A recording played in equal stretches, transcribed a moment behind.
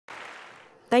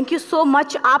Thank you so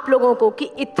much आप लोगों को कि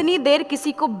इतनी देर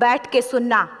किसी को बैठ के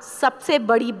सुनना सबसे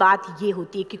बड़ी बात ये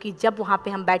होती है, क्योंकि जब वहाँ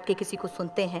पे हम बैठ के किसी को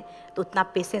सुनते हैं तो उतना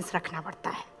पेशेंस रखना पड़ता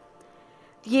है,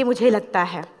 ये मुझे लगता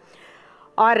है।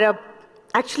 और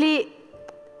एक्चुअली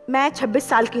मैं 26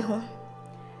 साल की हूँ।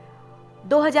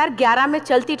 2011 में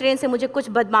चलती ट्रेन से मुझे कुछ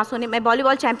बदमाशों ने, मैं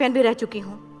वॉलीबॉल चैंपियन भी रह चुकी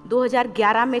हूँ,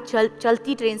 2011 में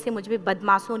चलती ट्रेन से मुझे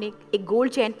बदमाशों ने एक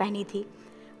गोल्ड चेन पहनी थी,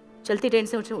 चलती ट्रेन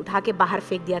से मुझे उठा के बाहर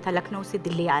फेंक दिया था। लखनऊ से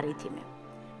दिल्ली आ रही थी मैं।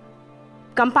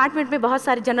 कंपार्टमेंट में बहुत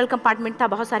सारे, जनरल कंपार्टमेंट था,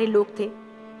 बहुत सारे लोग थे,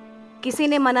 किसी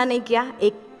ने मना नहीं किया।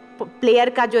 एक प्लेयर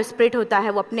का जो स्पिरिट होता है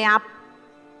वो अपने आप,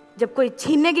 जब कोई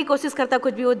छीनने की कोशिश करता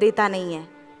कुछ भी, वो देता नहीं है,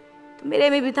 तो मेरे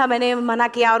में भी था। मैंने मना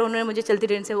किया और उन्होंने मुझे चलती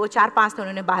ट्रेन से, वो 4-5 थे,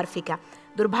 उन्होंने बाहर फेंका।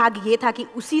 दुर्भाग्य ये था कि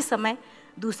उसी समय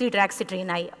दूसरी ट्रैक से ट्रेन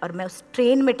आई और मैं उस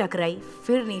ट्रेन में टकराई,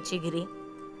 फिर नीचे गिरी,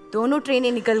 दोनों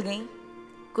ट्रेनें निकल गईं।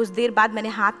 कुछ देर बाद मैंने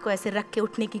हाथ को ऐसे रख के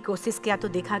उठने की कोशिश किया तो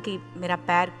देखा कि मेरा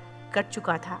पैर कट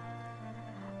चुका था।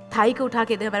 थाई को उठा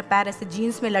के देखा, मेरा पैर ऐसे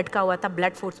जीन्स में लटका हुआ था,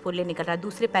 ब्लड फोर्सफुली निकल रहा,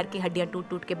 दूसरे पैर की हड्डियाँ टूट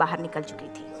टूट के बाहर निकल चुकी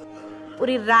थी।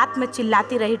 पूरी रात मैं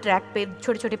चिल्लाती रही ट्रैक पे,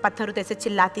 छोटे छोटे पत्थर होते ऐसे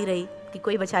चिल्लाती रही कि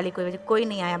कोई बचा ले, कोई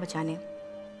नहीं आया बचाने।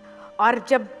 और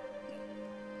जब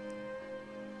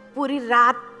पूरी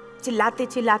रात चिल्लाते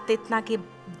चिल्लाते इतना कि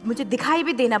मुझे दिखाई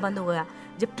भी देना बंद हो गया,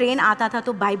 जब ट्रेन आता था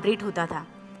तो वाइब्रेट होता था।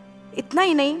 इतना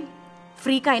ही नहीं,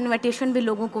 फ्री का इनविटेशन भी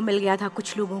लोगों को मिल गया था,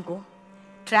 कुछ लोगों को।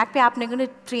 ट्रैक पे आपने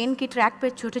ट्रेन की ट्रैक पे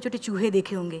छोटे छोटे चूहे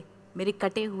देखे होंगे, मेरे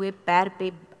कटे हुए पैर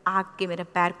पे आग के मेरे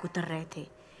पैर कुतर रहे थे।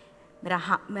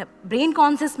 मैं ब्रेन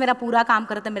कॉन्शियस मेरा पूरा काम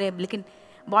कर रहा था मेरे, लेकिन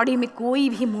बॉडी में कोई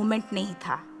भी मूवमेंट नहीं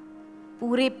था।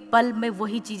 पूरे पल में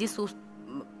वही चीज़ें सोच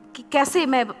कि कैसे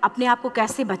मैं अपने आप को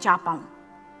कैसे बचा पाऊँ।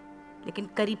 लेकिन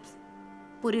करीब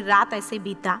पूरी रात ऐसे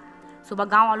बीता। सुबह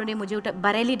गांव वालों ने मुझे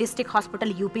बरेली डिस्ट्रिक्ट हॉस्पिटल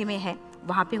यूपी में है,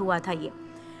 वहाँ पे हुआ था ये।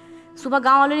 सुबह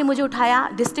गांव वालों ने मुझे उठाया,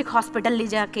 डिस्ट्रिक्ट हॉस्पिटल ले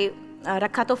जाके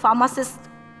रखा, तो फार्मासिस्ट,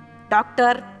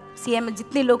 डॉक्टर, सीएम,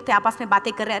 जितने लोग थे आपस में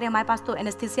बातें कर रहे, अरे हमारे पास तो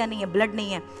एनेस्थीसिया नहीं है, ब्लड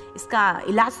नहीं है, इसका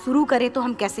इलाज शुरू करें तो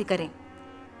हम कैसे करें।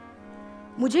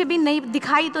 मुझे भी नहीं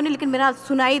दिखाई तो नहीं, लेकिन मेरा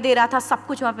सुनाई दे रहा था सब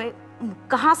कुछ वहाँ पे।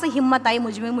 कहाँ से हिम्मत आई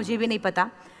मुझ में, मुझे भी नहीं पता।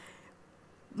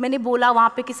 मैंने बोला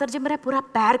वहाँ पे कि सर जब मेरा पूरा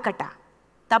पैर कटा,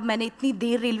 तब मैंने इतनी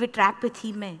देर रेलवे ट्रैक पे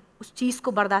थी, मैं उस चीज़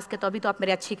को बर्दाश्त किया, तो अभी तो आप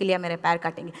मेरे अच्छे के लिए मेरे पैर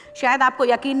काटेंगे। शायद आपको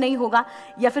यकीन नहीं होगा,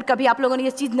 या फिर कभी आप लोगों ने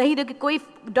ये चीज़ नहीं देखी, कोई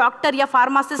डॉक्टर या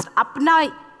फार्मासिस्ट अपना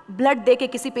ब्लड दे के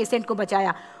किसी पेशेंट को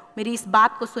बचाया। मेरी इस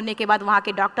बात को सुनने के बाद वहाँ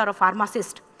के डॉक्टर और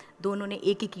फार्मासिस्ट दोनों ने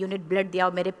एक एक यूनिट ब्लड दिया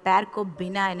और मेरे पैर को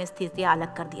बिना एनेस्थीसिया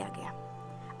अलग कर दिया गया।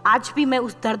 आज भी मैं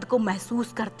उस दर्द को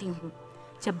महसूस करती हूँ,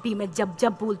 जब भी मैं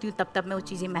जब बोलती हूँ तब मैं वो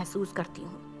चीज़ें महसूस करती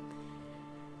हूँ।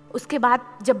 उसके बाद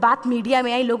जब बात मीडिया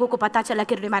में आई, लोगों को पता चला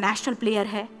कि अरुणिमा नेशनल प्लेयर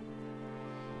है,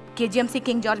 KGMC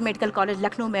king George medical college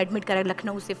Lucknow में एडमिट करा,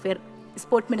 लखनऊ से फिर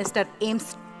sport minister,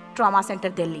 AIIMS trauma centre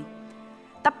Delhi.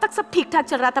 तब तक सब ठीक ठाक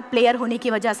चल रहा था, प्लेयर होने की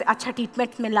वजह से अच्छा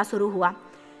ट्रीटमेंट मिलना शुरू हुआ।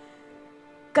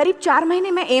 करीब 4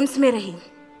 महीने मैं एम्स में रही।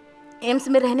 एम्स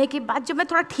में रहने के बाद जब मैं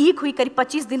थोड़ा ठीक हुई, करीब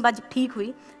 25 दिन बाद जब ठीक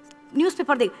हुई,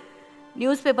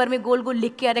 न्यूज़पेपर में गोल गोल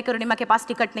लिख के आ रहे कि अरुणिमा के पास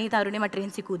टिकट नहीं था, अरुणिमा ट्रेन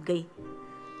से कूद गई।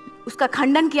 उसका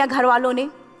खंडन किया घर वालों ने,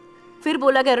 फिर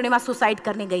बोला कि अरुणिमा सुसाइड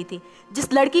करने गई थी।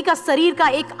 जिस लड़की का शरीर का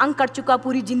एक अंग कट चुका,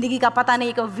 पूरी जिंदगी का पता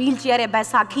नहीं कि व्हील चेयर या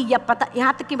बैसाखी या पता,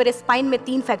 यहाँ तक कि मेरे स्पाइन में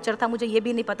 3 फ्रैक्चर था, मुझे ये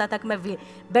भी नहीं पता था कि मैं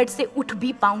बेड से उठ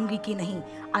भी पाऊंगी कि नहीं।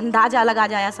 अंदाजा लगाया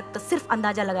जा सकता, सिर्फ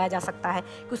अंदाजा लगाया जा सकता है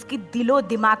कि उसकी दिलो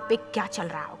दिमाग पे क्या चल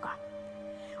रहा होगा,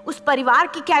 उस परिवार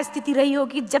की क्या स्थिति रही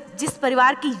होगी, जब जिस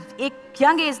परिवार की एक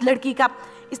यंग एज लड़की का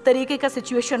इस तरीके का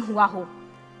सिचुएशन हुआ हो।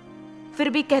 फिर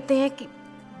भी कहते हैं कि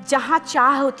जहाँ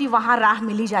चाह होती वहाँ राह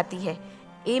मिली जाती है।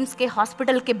 एम्स के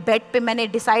हॉस्पिटल के बेड पे मैंने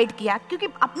डिसाइड किया, क्योंकि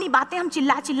अपनी बातें हम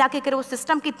चिल्ला चिल्ला के करें, वो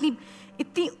सिस्टम की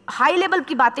इतनी हाई लेवल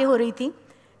की बातें हो रही थी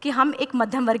कि हम एक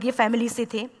मध्यम वर्गीय फैमिली से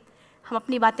थे, हम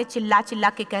अपनी बातें चिल्ला चिल्ला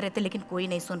के कह रहे थे, लेकिन कोई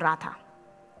नहीं सुन रहा था।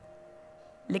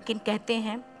 लेकिन कहते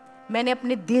हैं मैंने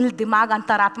अपने दिल, दिमाग,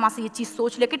 अंतरात्मा से ये चीज़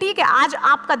सोच लिया कि ठीक है, आज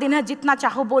आपका दिन है, जितना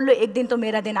चाहो बोल लो, एक दिन तो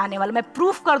मेरा दिन आने वाला, मैं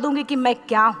प्रूफ कर दूंगी कि मैं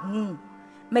क्या हूँ,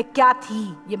 मैं क्या थी,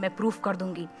 ये मैं प्रूफ कर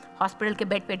दूंगी। हॉस्पिटल के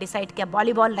बेड पे डिसाइड किया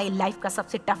वॉलीबॉल लाइफ का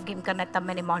सबसे टफ गेम करना है, तब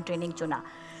मैंने माउंटेनिंग चुना।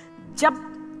 जब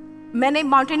मैंने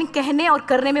माउंटेनिंग कहने और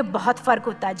करने में बहुत फ़र्क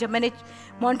होता है। जब मैंने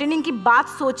माउंटेनिंग की बात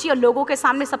सोची और लोगों के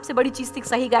सामने, सबसे बड़ी चीज़ थी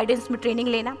सही गाइडेंस में ट्रेनिंग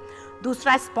लेना,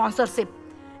 दूसरा स्पॉन्सरशिप।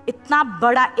 इतना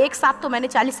बड़ा एक साथ तो मैंने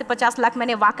 40 से 50 लाख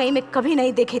मैंने वाकई में कभी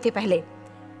नहीं देखे थे पहले।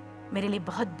 मेरे लिए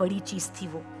बहुत बड़ी चीज़ थी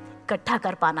वो इकट्ठा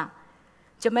कर पाना।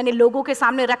 जब मैंने लोगों के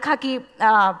सामने रखा कि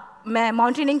मैं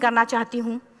माउंटेनिंग करना चाहती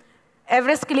हूँ,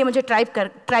 एवरेस्ट के लिए मुझे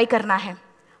ट्राई करना है,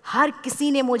 हर किसी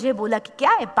ने मुझे बोला कि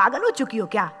क्या है, पागल हो चुकी हो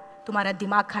क्या, तुम्हारा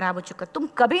दिमाग खराब हो चुका, तुम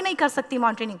कभी नहीं कर सकती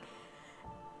माउंटेनिंग।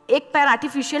 एक पैर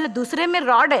आर्टिफिशियल है, दूसरे में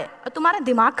रॉड है, और तुम्हारा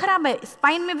दिमाग खराब है,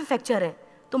 स्पाइन में भी फ्रैक्चर है,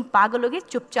 तुम पागल होगे,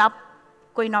 चुपचाप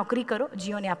कोई नौकरी करो,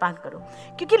 जीवन यापन करो।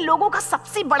 क्योंकि लोगों का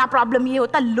सबसे बड़ा प्रॉब्लम ये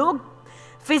होता, लोग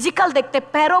फिजिकल देखते,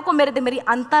 पैरों को मेरी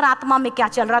अंतरात्मा में क्या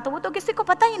चल रहा था वो तो किसी को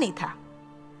पता ही नहीं था।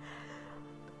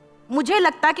 मुझे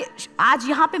लगता है कि आज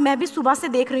यहाँ पे मैं भी सुबह से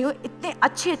देख रही हूँ, इतने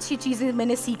अच्छी अच्छी चीजें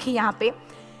मैंने सीखी यहाँ पे।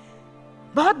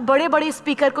 बहुत बड़े बड़े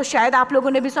स्पीकर को शायद आप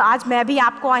लोगों ने भी सुना, आज मैं भी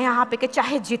आपको यहाँ पे कि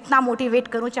चाहे जितना मोटिवेट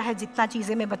करूँ, चाहे जितना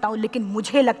चीज़ें मैं बताऊँ, लेकिन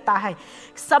मुझे लगता है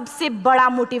सबसे बड़ा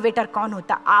मोटिवेटर कौन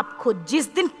होता? आप खुद।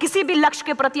 जिस दिन किसी भी लक्ष्य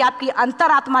के प्रति आपकी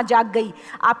अंतरात्मा जाग गई,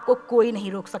 आपको कोई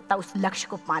नहीं रोक सकता उस लक्ष्य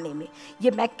को पाने में।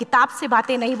 ये मैं किताब से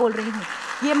बातें नहीं बोल रही हूँ,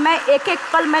 ये मैं एक एक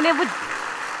पल मैंने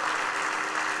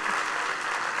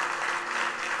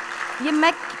ये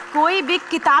मैं कोई भी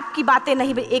किताब की बातें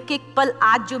नहीं, एक एक पल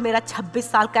आज जो मेरा 26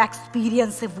 साल का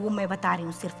एक्सपीरियंस है वो मैं बता रही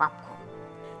हूँ सिर्फ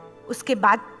आपको। उसके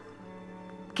बाद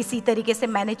किसी तरीके से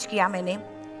मैनेज किया मैंने।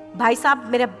 भाई साहब,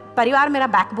 मेरा परिवार मेरा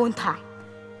बैकबोन था।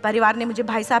 परिवार ने मुझे,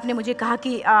 भाई साहब ने मुझे कहा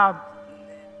कि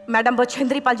मैडम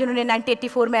बछेंद्री पाल जिन्होंने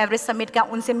 1984 में एवरेस्ट समिट का,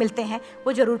 उनसे मिलते हैं,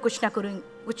 वो जरूर कुछ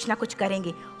ना कुछ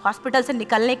करेंगे। हॉस्पिटल से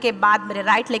निकलने के बाद मेरे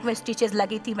राइट लेग में स्टिचेस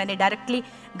लगी थी। मैंने डायरेक्टली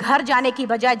घर जाने की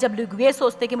बजाय, जब लोग ये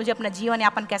सोचते कि मुझे अपना जीवन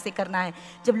यापन कैसे करना है,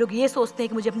 जब लोग ये सोचते हैं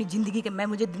कि मुझे अपनी ज़िंदगी के,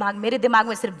 मेरे दिमाग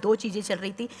में सिर्फ 2 चीज़ें चल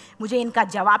रही थी, मुझे इनका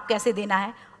जवाब कैसे देना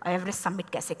है और एवरेस्ट समिट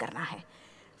कैसे करना है।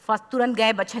 फर्स्ट तुरंत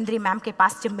गए बछेंद्री मैम के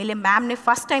पास। जब मिले, मैम ने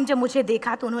फर्स्ट टाइम जब मुझे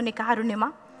देखा तो उन्होंने कहा,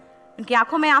 अरुणिमा, उनकी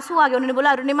आंखों में आंसू आ गए। उन्होंने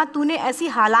बोला, अरुणिमा, तूने ऐसी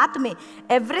हालात में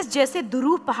एवरेस्ट जैसे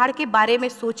दुरूह पहाड़ के बारे में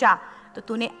सोचा तो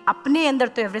तूने अपने अंदर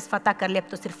तो एवरेस्ट फतह कर लिया, अब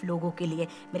तो सिर्फ लोगों के लिए।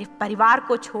 मेरे परिवार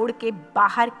को छोड़ के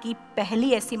बाहर की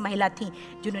पहली ऐसी महिला थी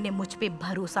जिन्होंने मुझ पे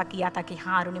भरोसा किया था कि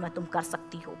हाँ अरुणिमा, तुम कर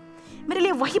सकती हो। मेरे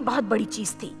लिए वही बहुत बड़ी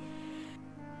चीज थी।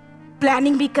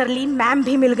 प्लानिंग भी कर ली, मैम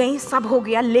भी मिल गई, सब हो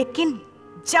गया। लेकिन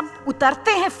जब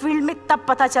उतरते हैं फील्ड में तब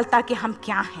पता चलता कि हम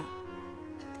क्या हैं।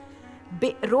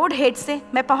 रोड हेड से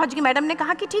मैं पहुंच गई। मैडम ने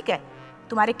कहा कि ठीक है,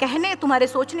 तुम्हारे कहने, तुम्हारे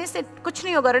सोचने से कुछ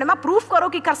नहीं होगा अरुणिमा, प्रूफ करो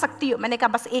कि कर सकती हो। मैंने कहा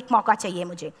बस एक मौका चाहिए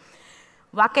मुझे।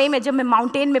 वाकई में जब मैं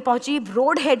माउंटेन में पहुंची,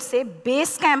 रोड हेड से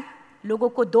बेस कैंप लोगों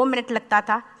को 2 मिनट लगता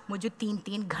था, मुझे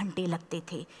 3-3 घंटे लगते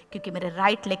थे, क्योंकि मेरे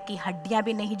राइट लेग की हड्डियां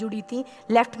भी नहीं जुड़ी थी।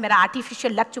 लेफ्ट मेरा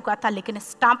आर्टिफिशियल लग चुका था, लेकिन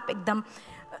स्टंप एकदम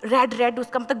रेड,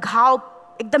 उसका मतलब घाव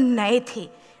एकदम नए थे।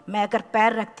 मैं अगर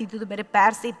पैर रखती थी तो मेरे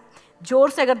पैर से जोर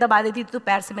से अगर दबा देती थी तो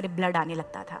पैर से मेरे ब्लड आने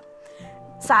लगता था।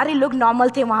 सारे लोग नॉर्मल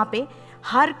थे वहाँ पे।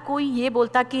 हर कोई ये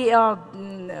बोलता कि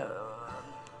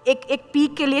एक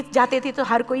पीक के लिए जाते थे तो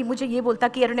हर कोई मुझे ये बोलता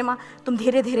कि अरुणिमा, तुम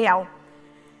धीरे धीरे आओ।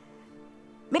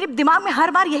 मेरे दिमाग में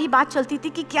हर बार यही बात चलती थी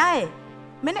कि क्या है,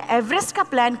 मैंने एवरेस्ट का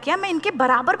प्लान किया, मैं इनके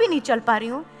बराबर भी नहीं चल पा रही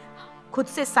हूँ। खुद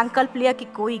से संकल्प लिया कि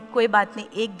कोई बात नहीं,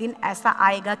 एक दिन ऐसा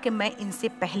आएगा कि मैं इनसे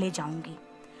पहले जाऊंगी।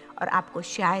 और आपको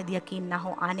शायद यकीन ना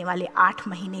हो, आने वाले 8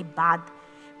 महीने बाद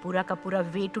पूरा का पूरा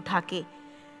वेट उठा के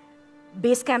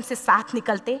बेस कैंप से साथ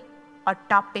निकलते और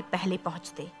टॉप पे पहले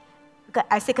पहुंचते।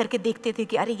 ऐसे करके देखते थे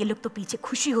कि अरे ये लोग तो पीछे।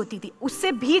 खुशी होती थी।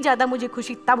 उससे भी ज़्यादा मुझे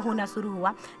खुशी तब होना शुरू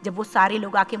हुआ जब वो सारे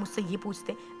लोग आके मुझसे ये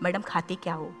पूछते, मैडम खाते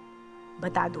क्या हो,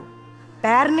 बता दो,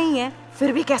 पैर नहीं है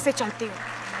फिर भी कैसे चलते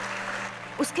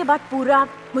हो। उसके बाद पूरा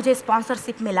मुझे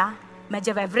स्पॉन्सरशिप मिला। मैं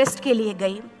जब एवरेस्ट के लिए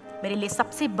गई, मेरे लिए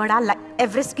सबसे बड़ा,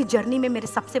 एवरेस्ट की जर्नी में मेरे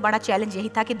सबसे बड़ा चैलेंज यही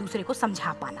था कि दूसरे को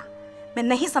समझा पाना। मैं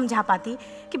नहीं समझा पाती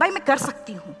कि भाई मैं कर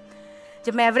सकती हूँ।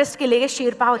 जब मैं एवरेस्ट के लिए गई,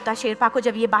 शेरपा होता, शेरपा को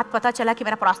जब ये बात पता चला कि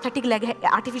मेरा प्रोस्थेटिक लेग है,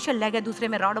 आर्टिफिशियल लेग है, दूसरे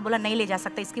में रॉड, बोला नहीं ले जा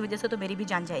सकता, इसकी वजह से तो मेरी भी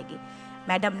जान जाएगी।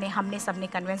 मैडम ने, हमने सबने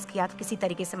कन्विंस किया किसी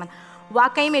तरीके से। मन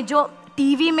वाकई में जो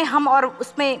टीवी में हम और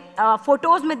उसमें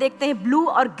फोटोज में देखते हैं, ब्लू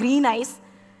और ग्रीन आइस,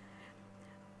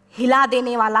 हिला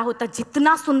देने वाला होता।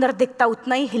 जितना सुंदर दिखता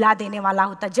उतना ही हिला देने वाला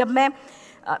होता। जब मैं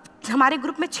हमारे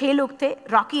ग्रुप में 6 लोग थे,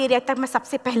 रॉकी एरिया तक मैं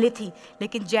सबसे पहले थी,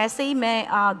 लेकिन जैसे ही मैं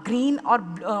ग्रीन और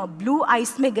ब्लू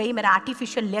आइस में गई, मेरा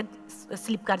आर्टिफिशियल लेग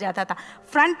स्लिप कर जाता था।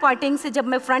 फ्रंट पॉइंटिंग से, जब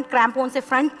मैं फ्रंट क्रैम्पोन से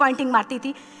फ्रंट पॉइंटिंग मारती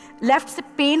थी, लेफ्ट से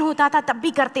पेन होता था तब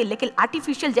भी करते, लेकिन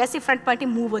आर्टिफिशियल जैसे फ्रंट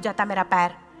पॉइंटिंग मूव हो जाता, मेरा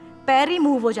पैर ही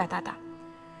मूव हो जाता था।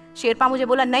 शेरपा मुझे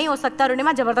बोला नहीं हो सकता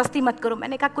अरुणिमा, जबरदस्ती मत करो।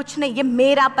 मैंने कहा कुछ नहीं, ये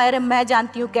मेरा पैर है, मैं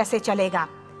जानती हूँ कैसे चलेगा।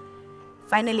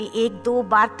 फाइनली 1, 2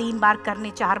 बार, 3 बार करने,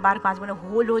 4 बार, 5 बार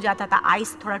होल हो जाता था।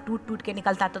 आइस थोड़ा टूट के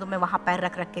निकलता था तो मैं वहाँ पैर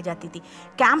रख के जाती थी।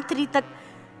 कैंप 3 तक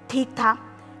ठीक था,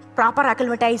 प्रॉपर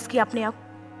एक्लेमेटाइज किया अपने आप।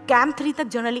 कैंप 3 तक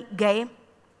जनरली गए।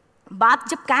 बात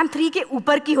जब कैंप 3 के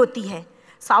ऊपर की होती है,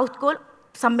 साउथ कोल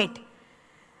समिट,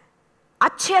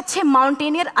 अच्छे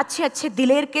माउंटेनियर, अच्छे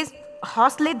दिलेर के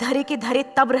हौसले धरे के धरे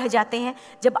तब रह जाते हैं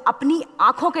जब अपनी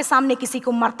आंखों के सामने किसी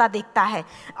को मरता देखता है।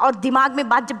 और दिमाग में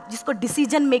बात, जब जिसको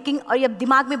डिसीजन मेकिंग, और जब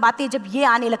दिमाग में बातें जब ये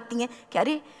आने लगती हैं कि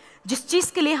अरे जिस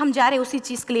चीज़ के लिए हम जा रहे हैं उसी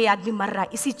चीज़ के लिए आदमी मर रहा है,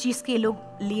 इसी चीज़ के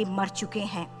लोग लिए मर चुके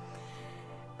हैं।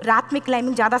 रात में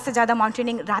क्लाइंबिंग, ज़्यादा से ज़्यादा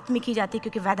माउंटेनिंग रात में की जाती है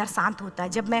क्योंकि वेदर शांत होता है।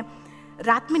 जब मैं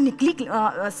रात में निकली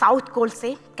साउथ कोल्ड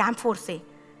से, कैंप 4 से,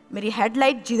 मेरी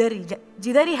हेडलाइट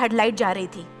जिधर ही हेडलाइट जा रही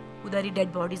थी उधर ही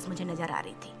डेड बॉडीज मुझे नज़र आ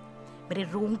रही थी। मेरे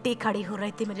रोंगटे खड़े हो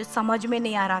रहे थे, मुझे समझ में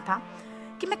नहीं आ रहा था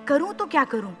कि मैं करूं तो क्या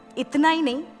करूं। इतना ही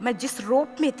नहीं, मैं जिस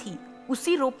रोप में थी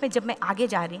उसी रोप में जब मैं आगे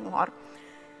जा रही हूं और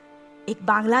एक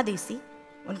बांग्लादेशी,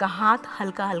 उनका हाथ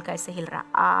हल्का हल्का ऐसे हिल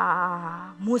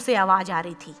रहा, मुंह से आवाज आ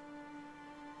रही थी।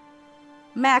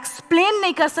 मैं एक्सप्लेन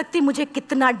नहीं कर सकती मुझे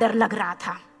कितना डर लग रहा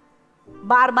था।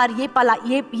 बार बार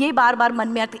ये बार बार मन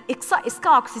में आती,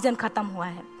 इसका ऑक्सीजन खत्म हुआ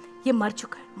है, ये मर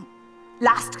चुका है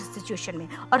लास्ट सिचुएशन में,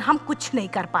 और हम कुछ नहीं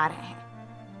कर पा रहे हैं,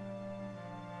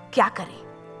 क्या करें।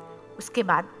 उसके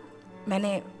बाद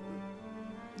मैंने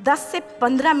 10 से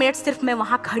 15 मिनट सिर्फ मैं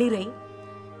वहां खड़ी रही।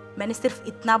 मैंने सिर्फ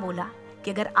इतना बोला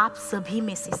कि अगर आप सभी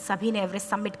में से सभी ने एवरेस्ट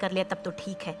सबमिट कर लिया तब तो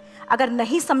ठीक है, अगर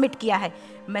नहीं सबमिट किया है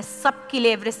मैं सबके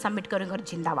लिए एवरेस्ट सबमिट करूंगी और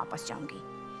जिंदा वापस जाऊंगी।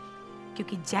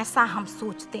 क्योंकि जैसा हम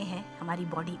सोचते हैं हमारी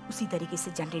बॉडी उसी तरीके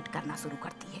से जनरेट करना शुरू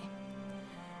करती है।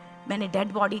 मैंने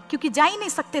डेड बॉडी, क्योंकि जा ही नहीं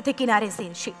सकते थे किनारे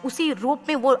से, उसी रोप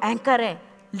में वो एंकर है,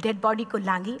 डेड बॉडी को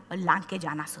लांगी और लांग के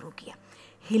जाना शुरू किया।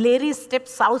 हिलेरी स्टेप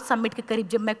साउथ समिट के करीब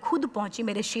जब मैं खुद पहुंची,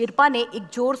 मेरे शेरपा ने एक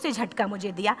जोर से झटका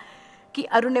मुझे दिया कि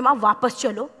अरुणिमा वापस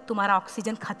चलो, तुम्हारा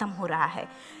ऑक्सीजन खत्म हो रहा है।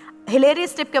 हिलेरी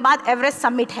स्टेप के बाद एवरेस्ट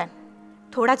समिट है,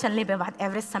 थोड़ा चलने के बाद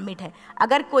एवरेस्ट समिट है।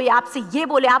 अगर कोई आपसे ये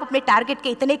बोले, आप अपने टारगेट के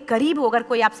इतने करीब हो, अगर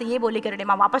कोई आपसे ये बोले कि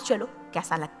अरुणिमा वापस चलो,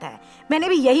 कैसा लगता है? मैंने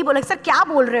भी यही बोला, सर क्या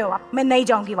बोल रहे हो आप, मैं नहीं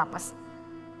जाऊंगी वापस।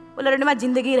 बोला अरुणिमा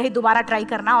जिंदगी रही, दोबारा ट्राई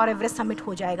करना और एवरेस्ट समिट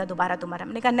हो जाएगा दोबारा तुम्हारा।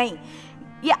 मैंने कहा नहीं,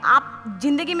 ये आप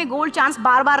जिंदगी में गोल्ड चांस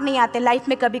बार बार नहीं आते, लाइफ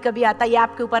में कभी कभी आता है, ये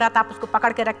आपके ऊपर आता, आप उसको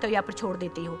पकड़ के रखते हो या फिर छोड़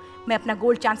देते हो। मैं अपना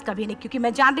गोल्ड चांस कभी नहीं, क्योंकि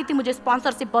मैं जानती थी मुझे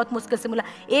स्पॉन्सरशिप बहुत मुश्किल से मिला,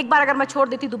 एक बार अगर मैं छोड़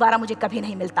देती दोबारा मुझे कभी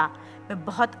नहीं मिलता। मैं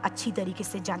बहुत अच्छी तरीके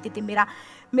से जानती थी। मेरा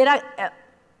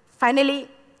फाइनली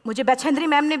मुझे बछेंद्री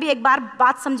मैम ने भी एक बार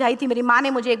बात समझाई थी, मेरी माँ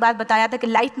ने मुझे एक बात बताया था कि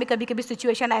लाइफ में कभी कभी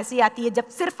सिचुएशन ऐसी आती है जब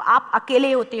सिर्फ आप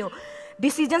अकेले होते हो,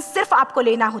 डिसीजन सिर्फ आपको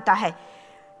लेना होता है।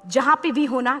 जहां पे भी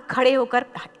होना, खड़े होकर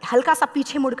हल्का सा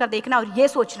पीछे मुड़कर देखना और ये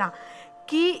सोचना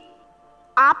कि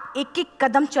आप एक एक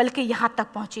कदम चल के यहां तक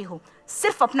पहुंचे हो,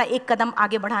 सिर्फ अपना एक कदम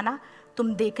आगे बढ़ाना,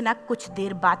 तुम देखना कुछ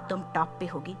देर बाद तुम टॉप पे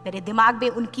होगी। मेरे दिमाग में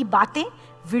उनकी बातें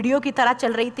वीडियो की तरह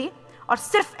चल रही थी और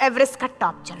सिर्फ एवरेस्ट का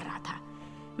टॉप चल रहा था।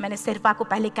 मैंने शेरपा को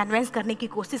पहले कन्विंस करने की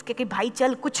कोशिश की कि भाई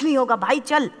चल, कुछ नहीं होगा भाई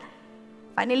चल।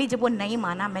 फाइनली जब वो नहीं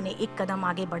माना, मैंने एक कदम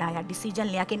आगे बढ़ाया, डिसीजन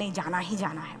लिया कि नहीं, जाना ही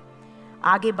जाना है।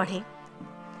 आगे बढ़े,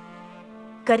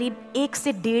 करीब 1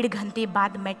 से 1.5 घंटे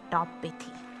बाद मैं टॉप पे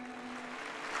थी।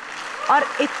 और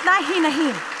इतना ही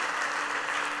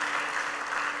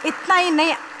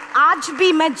नहीं, आज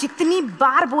भी मैं जितनी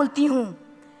बार बोलती हूं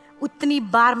उतनी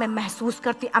बार मैं महसूस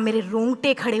करती हूं, मेरे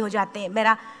रोंगटे खड़े हो जाते हैं,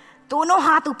 मेरा दोनों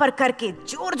हाथ ऊपर करके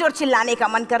जोर जोर चिल्लाने का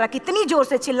मन कर रहा कि इतनी जोर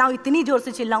से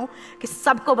चिल्लाऊं कि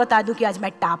सबको बता दूं कि आज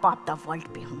मैं टॉप ऑफ द वर्ल्ड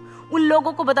पे हूं। उन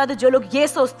लोगों को बता दो जो लोग ये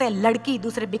सोचते हैं, लड़की,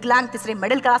 दूसरे विकलांग, तीसरे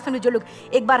मिडिल क्लास में, जो लोग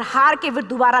एक बार हार के फिर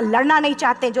दोबारा लड़ना नहीं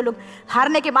चाहते, जो लोग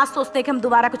हारने के बाद सोचते हैं कि हम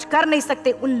दोबारा कुछ कर नहीं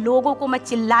सकते, उन लोगों को मैं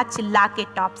चिल्ला चिल्ला के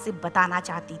टॉप से बताना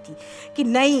चाहती थी कि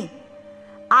नहीं,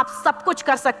 आप सब कुछ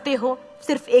कर सकते हो।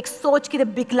 सिर्फ एक सोच की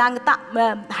विकलांगता,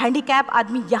 हैंडीकैप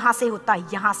आदमी यहाँ से होता है,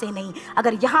 यहाँ से नहीं।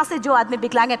 अगर यहाँ से जो आदमी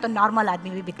विकलांग है तो नॉर्मल आदमी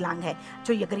भी विकलांग है,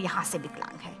 जो अगर यहाँ से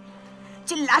विकलांग है।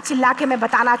 चिल्ला चिल्ला के मैं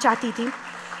बताना चाहती थी।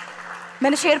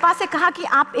 मैंने शेरपा से कहा कि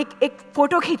आप एक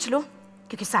फोटो खींच लो,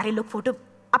 क्योंकि सारे लोग फोटो,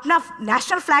 अपना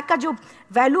नेशनल फ्लैग का जो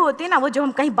वैल्यू होती है ना, वो जो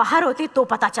हम कहीं बाहर होते हैं तो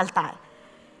पता चलता है।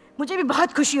 मुझे भी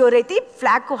बहुत खुशी हो रही थी,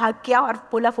 फ्लैग को हग किया और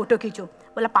बोला फोटो खींचो।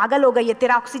 बोला पागल हो गई है,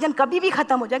 तेरा ऑक्सीजन कभी भी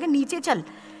खत्म हो जाएगा, नीचे चल।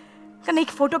 नहीं,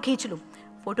 फोटो खींच लो।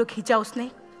 फोटो खींचा उसने।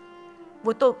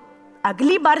 वो तो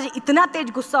अगली बार इतना तेज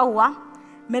गुस्सा हुआ,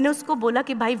 मैंने उसको बोला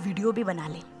कि भाई वीडियो भी बना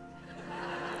ले।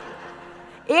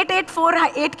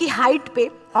 8848 की हाइट पे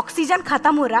ऑक्सीजन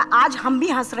खत्म हो रहा है। आज हम भी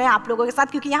हंस रहे हैं आप लोगों के साथ,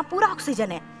 क्योंकि यहाँ पूरा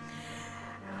ऑक्सीजन है।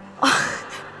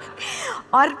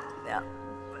 और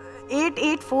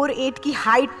 8848 की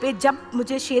हाइट पे जब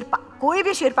मुझे शेरपा, कोई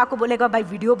भी शेरपा को बोलेगा भाई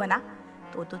वीडियो बना,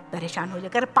 तो परेशान हो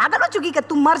जाएगा, पागल हो चुकी क्या,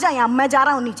 तुम मर जा, यहाँ मैं जा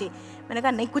रहा हूँ नीचे। मैंने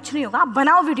कहा नहीं, कुछ नहीं होगा, आप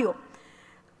बनाओ वीडियो।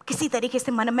 किसी तरीके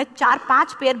से मैं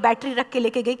 4-5 पेयर बैटरी रख के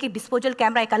लेके गई कि डिस्पोजल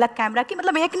कैमरा, एक अलग कैमरा की,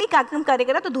 मतलब एक नहीं काम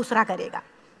करेगा तो दूसरा करेगा,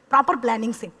 प्रॉपर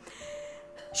प्लानिंग से।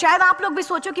 शायद आप लोग भी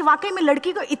सोचो कि वाकई में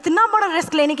लड़की को इतना बड़ा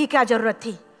रिस्क लेने की क्या जरूरत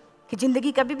थी, कि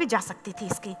जिंदगी कभी भी जा सकती थी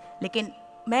इसकी। लेकिन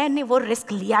मैंने वो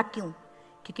रिस्क लिया क्यों?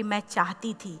 क्योंकि मैं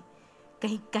चाहती थी,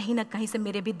 कहीं ना कहीं से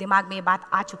मेरे भी दिमाग में ये बात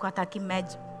आ चुका था कि मैं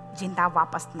जिंदा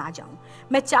वापस ना जाऊं।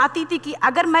 मैं चाहती थी कि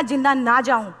अगर मैं जिंदा ना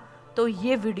जाऊं तो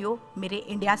ये वीडियो मेरे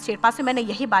इंडिया शेरपा से मैंने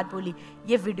यही बात बोली,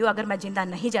 ये वीडियो अगर मैं जिंदा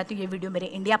नहीं जाती हूँ, ये वीडियो मेरे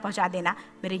इंडिया पहुँचा देना,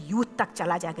 मेरे यूथ तक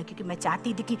चला जाएगा। क्योंकि मैं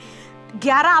चाहती थी कि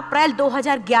 11 अप्रैल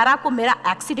 2011 को मेरा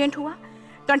एक्सीडेंट हुआ,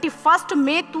 21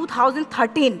 मई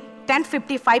 2013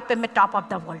 10:55 पे मैं टॉप ऑफ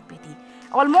द वर्ल्ड पे थी।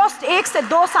 ऑलमोस्ट 1 से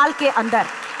 2 साल के अंदर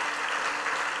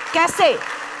कैसे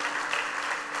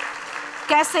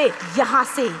यहाँ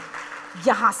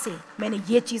से मैंने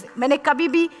ये चीज़, मैंने कभी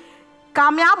भी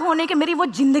कामयाब होने के, मेरी वो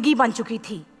जिंदगी बन चुकी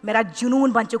थी, मेरा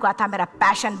जुनून बन चुका था, मेरा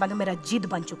पैशन मेरा जिद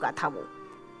बन चुका था। वो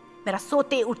मेरा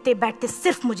सोते उठते बैठते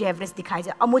सिर्फ मुझे एवरेस्ट दिखाई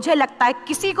जाए। और मुझे लगता है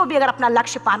किसी को भी अगर अपना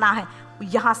लक्ष्य पाना है,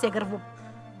 यहाँ से अगर वो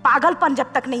पागलपन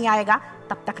जब तक नहीं आएगा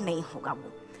तब तक नहीं होगा।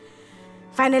 वो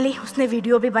फाइनली उसने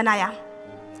वीडियो बनाया।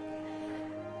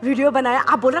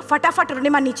 आप बोल रहे फटाफट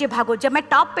अरुणिमा नीचे भागो। जब मैं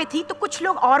टॉप पे थी तो कुछ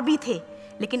लोग और भी थे,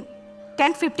 लेकिन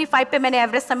 10:55 पे मैंने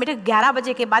एवरेस्ट समिट। 11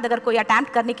 बजे के बाद अगर कोई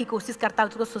अटैम्प्ट करने की कोशिश करता है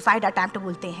उसको सुसाइड अटैम्प्ट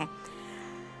बोलते हैं।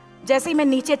 जैसे ही मैं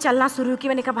नीचे चलना शुरू की,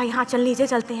 मैंने कहा भाई हाँ चल नीचे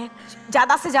चलते हैं।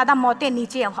 ज़्यादा से ज़्यादा मौतें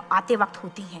नीचे आते वक्त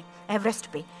होती हैं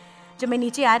एवरेस्ट पे। जब मैं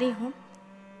नीचे आ रही हूँ,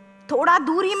 थोड़ा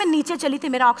दूर ही मैं नीचे चली थी,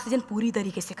 मेरा ऑक्सीजन पूरी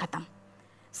तरीके से ख़त्म।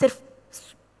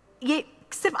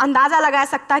 सिर्फ अंदाज़ा लगा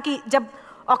सकता कि जब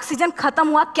ऑक्सीजन ख़त्म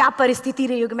हुआ क्या परिस्थिति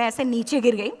रही होगी। मैं ऐसे नीचे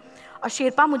गिर गई और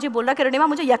शेरपा मुझे बोल रहा कि अरुणिमा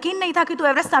मुझे यकीन नहीं था कि तू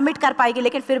एवरेस्ट सबमिट कर पाएगी,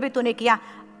 लेकिन फिर भी तूने किया।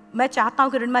 मैं चाहता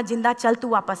हूँ कि अरुणिमा जिंदा चल, तू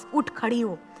वापस उठ, खड़ी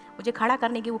हो। मुझे खड़ा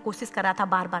करने की वो कोशिश कर रहा था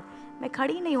बार बार, मैं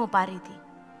खड़ी नहीं हो पा रही थी।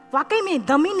 वाकई में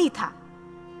दम ही नहीं था।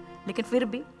 लेकिन फिर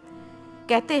भी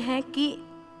कहते हैं कि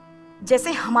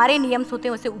जैसे हमारे नियम होते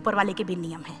हैं वैसे ऊपर वाले के भी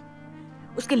नियम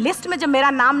हैं। उसकी लिस्ट में जब मेरा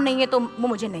नाम नहीं है तो वो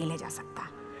मुझे नहीं ले जा सकता।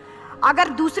 अगर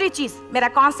दूसरी चीज, मेरा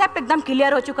कॉन्सेप्ट एकदम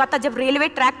क्लियर हो चुका था। जब रेलवे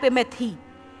ट्रैक पे मैं थी,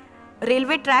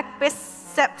 रेलवे ट्रैक पे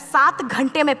 7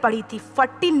 घंटे में पड़ी थी,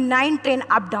 49 ट्रेन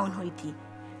अप डाउन हुई थी,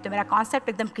 तो मेरा कॉन्सेप्ट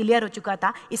एकदम क्लियर हो चुका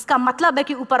था। इसका मतलब है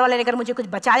कि ऊपर वाले ने अगर मुझे कुछ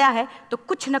बचाया है तो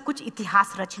कुछ ना कुछ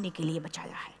इतिहास रचने के लिए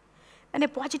बचाया है। मैंने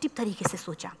पॉजिटिव तरीके से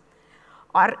सोचा।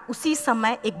 और उसी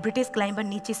समय एक ब्रिटिश क्लाइंबर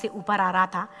नीचे से ऊपर आ रहा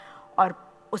था और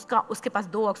उसके पास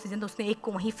 2 ऑक्सीजन, तो उसने एक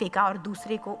को वहीं फेंका और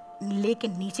दूसरे को लेके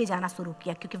नीचे जाना शुरू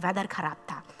किया क्योंकि वेदर खराब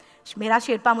था। मेरा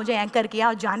शेरपा मुझे एंकर किया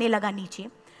और जाने लगा नीचे,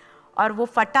 और वो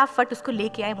फटाफट उसको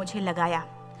लेके आए, मुझे लगाया।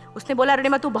 उसने बोला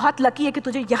अरुणिमा तू बहुत लकी है कि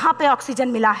तुझे यहाँ पे ऑक्सीजन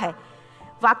मिला है।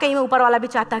 वाकई में ऊपर वाला भी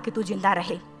चाहता है कि तू जिंदा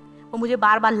रहे। वो मुझे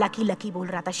बार बार लकी लकी बोल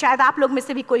रहा था। शायद आप लोग में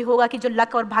से भी कोई होगा कि जो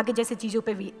लक और भाग्य जैसी चीज़ों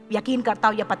पे यकीन करता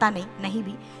हो, या पता नहीं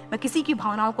भी। मैं किसी की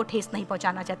भावनाओं को ठेस नहीं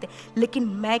पहुंचाना चाहते, लेकिन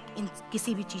मैं इन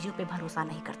किसी भी चीज़ों पे भरोसा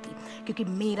नहीं करती, क्योंकि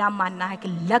मेरा मानना है कि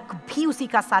लक भी उसी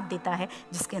का साथ देता है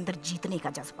जिसके अंदर जीतने का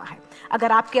जज्बा है।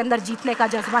 अगर आपके अंदर जीतने का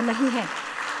जज्बा नहीं है,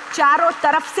 चारों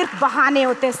तरफ सिर्फ बहाने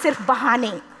होते हैं,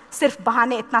 सिर्फ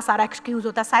बहाने, इतना सारा एक्सक्यूज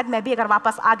होता है। शायद मैं भी अगर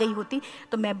वापस आ गई होती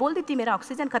तो मैं बोल देती मेरा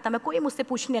ऑक्सीजन खत्म है, कोई मुझसे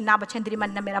पूछने ना बछेंद्री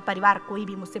मन, ना मेरा परिवार, कोई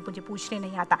भी मुझे पूछने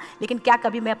नहीं आता। लेकिन क्या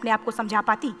कभी मैं अपने आप को समझा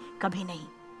पाती? कभी नहीं।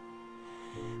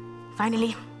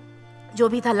 फाइनली जो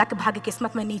भी था, लक भाग्य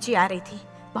किस्मत में नीचे आ रही थी,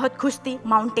 बहुत खुश थी।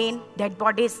 माउंटेन, डेड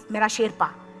बॉडीज, मेरा शेरपा,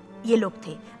 ये लोग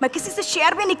थे। मैं किसी से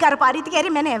शेयर भी नहीं कर पा रही थी कि अरे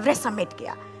मैंने एवरेस्ट सबमिट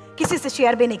किया, किसी से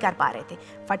शेयर भी नहीं कर पा रहे थे।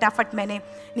 फटाफट मैंने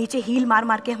नीचे हील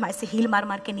मार के, हमारे से हील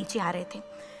मार के नीचे आ रहे थे।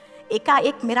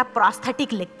 एकाएक मेरा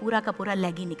प्रोस्थेटिक लेग, पूरा का पूरा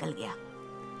लेग ही निकल गया।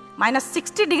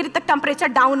 -60 डिग्री तक टेम्परेचर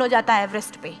डाउन हो जाता है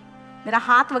एवरेस्ट पे। मेरा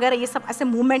हाथ वगैरह ये सब ऐसे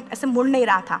मूवमेंट, ऐसे मुड़ नहीं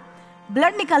रहा था,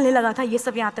 ब्लड निकलने लगा था। ये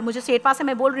सब यहाँ पे मुझे शेरपा से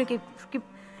मैं बोल रही हूँ कि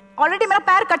ऑलरेडी मेरा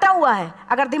पैर कटा हुआ है,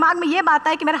 अगर दिमाग में ये बात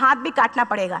है कि मेरा हाथ भी काटना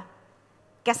पड़ेगा,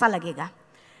 कैसा लगेगा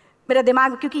मेरा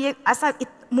दिमाग। क्योंकि ये ऐसा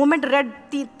मूवमेंट, रेड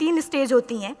 3 स्टेज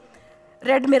होती हैं।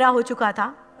 रेड मेरा हो चुका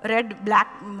था, रेड,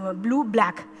 ब्लैक, ब्लू,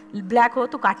 ब्लैक हो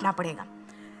तो काटना पड़ेगा।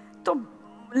 तो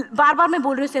बार बार मैं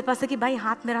बोल रही हूँ शेरपा से कि भाई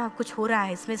हाथ मेरा कुछ हो रहा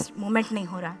है, इसमें मूवमेंट नहीं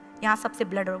हो रहा है, यहाँ सबसे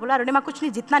ब्लड हो रहा है। बोला अरुणिमा कुछ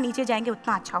नहीं, जितना नीचे जाएंगे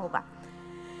उतना अच्छा होगा।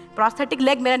 प्रोस्थेटिक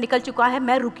लेग मेरा निकल चुका है,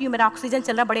 मैं रुकी हूँ, मेरा ऑक्सीजन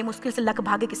चल रहा, बड़े मुश्किल से, लक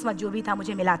भाग्य किस्मत जो भी था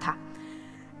मुझे मिला था।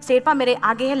 शेरपा मेरे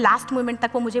आगे है, लास्ट मोमेंट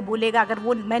तक वो मुझे बोलेगा, अगर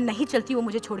वो मैं नहीं चलती वो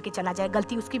मुझे छोड़ के चला जाए।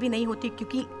 गलती उसकी भी नहीं होती,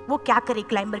 क्योंकि वो क्या करे,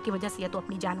 क्लाइंबर की वजह से, या तो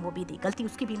अपनी जान वो भी दी, गलती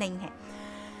उसकी भी नहीं है।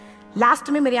 लास्ट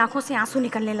में मेरी आंखों से आंसू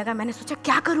निकलने लगा। मैंने सोचा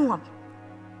क्या करूं अब,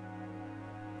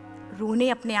 रोने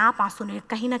अपने आप आंसू ने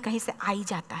कहीं ना कहीं से आ ही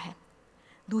जाता है।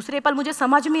 दूसरे पल मुझे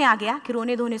समझ में आ गया कि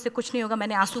रोने धोने से कुछ नहीं होगा।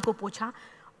 मैंने आंसू को पोंछा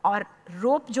और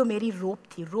रोप, जो मेरी रोप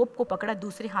थी, रोप को पकड़ा,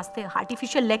 दूसरे हाथ से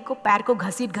आर्टिफिशियल लेग को, पैर को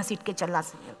घसीट के चलना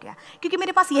शुरू हो गया, क्योंकि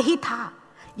मेरे पास यही था।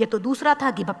 ये तो दूसरा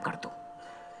था, गिव अप कर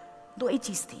दो ही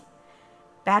चीज़ थी।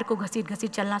 पैर को घसीट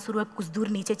चलना शुरू हुआ। कुछ दूर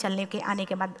नीचे चलने के आने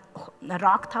के बाद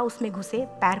रॉक था, उसमें घुसे,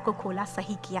 पैर को खोला,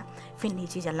 सही किया, फिर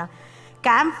नीचे चलना।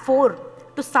 Camp 4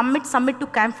 to submit to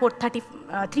camp 4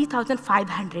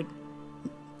 3500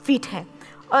 feet है,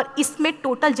 और इसमें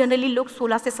टोटल जनरली लोग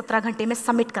 16 से 17 घंटे में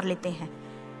सबमिट कर लेते हैं।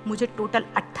 मुझे टोटल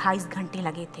 28 घंटे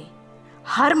लगे थे।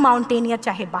 हर माउंटेनियर,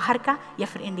 चाहे बाहर का या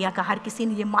फिर इंडिया का, हर किसी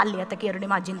ने ये मान लिया था कि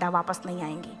अरुणिमा जिंदा वापस नहीं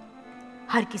आएंगी।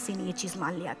 हर किसी ने ये चीज़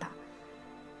मान लिया था।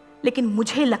 लेकिन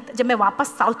मुझे लगता, जब मैं वापस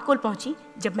साउथ पोल पहुंची,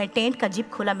 जब मैं टेंट का जिप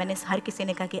खोला, मैंने हर किसी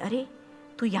ने कहा कि अरे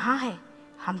तू यहाँ है,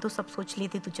 हम तो सब सोच लिए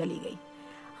थे तू चली गई।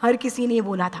 हर किसी ने ये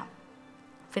बोला था।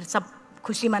 फिर सब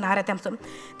खुशी मना रहे थे हम सब।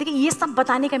 देखिए, ये सब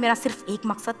बताने का मेरा सिर्फ एक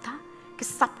मकसद था कि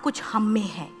सब कुछ हम में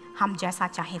है, हम जैसा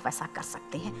चाहें वैसा कर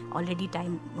सकते हैं। ऑलरेडी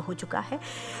टाइम हो चुका है।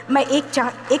 मैं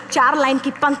एक चार लाइन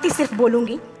की पंक्ति सिर्फ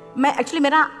बोलूँगी। मैं एक्चुअली,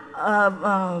 मेरा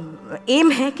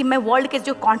एम है कि मैं वर्ल्ड के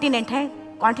जो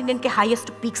कॉन्टिनेंट के हाईएस्ट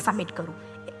पीक समिट करूं।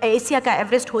 एशिया का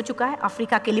एवरेस्ट हो चुका है,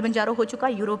 अफ्रीका के किलिमंजारो हो चुका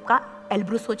है, यूरोप का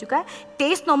एल्ब्रूस हो चुका है।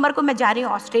 23 नवंबर को मैं जा रही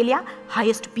हूँ ऑस्ट्रेलिया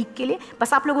हाईएस्ट पीक के लिए।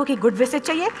 बस आप लोगों की गुड विशेस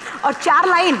चाहिए। और 4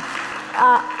 लाइन,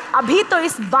 अभी तो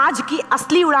इस बाज की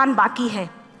असली उड़ान बाकी है,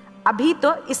 अभी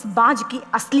तो इस बाज की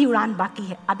असली उड़ान बाकी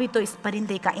है, अभी तो इस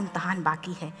परिंदे का इम्तहान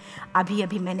बाकी है, अभी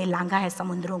अभी मैंने लांघा है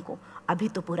समुद्रों को, अभी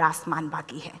तो पूरा आसमान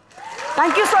बाकी है।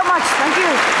 Thank you so much, thank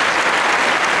you.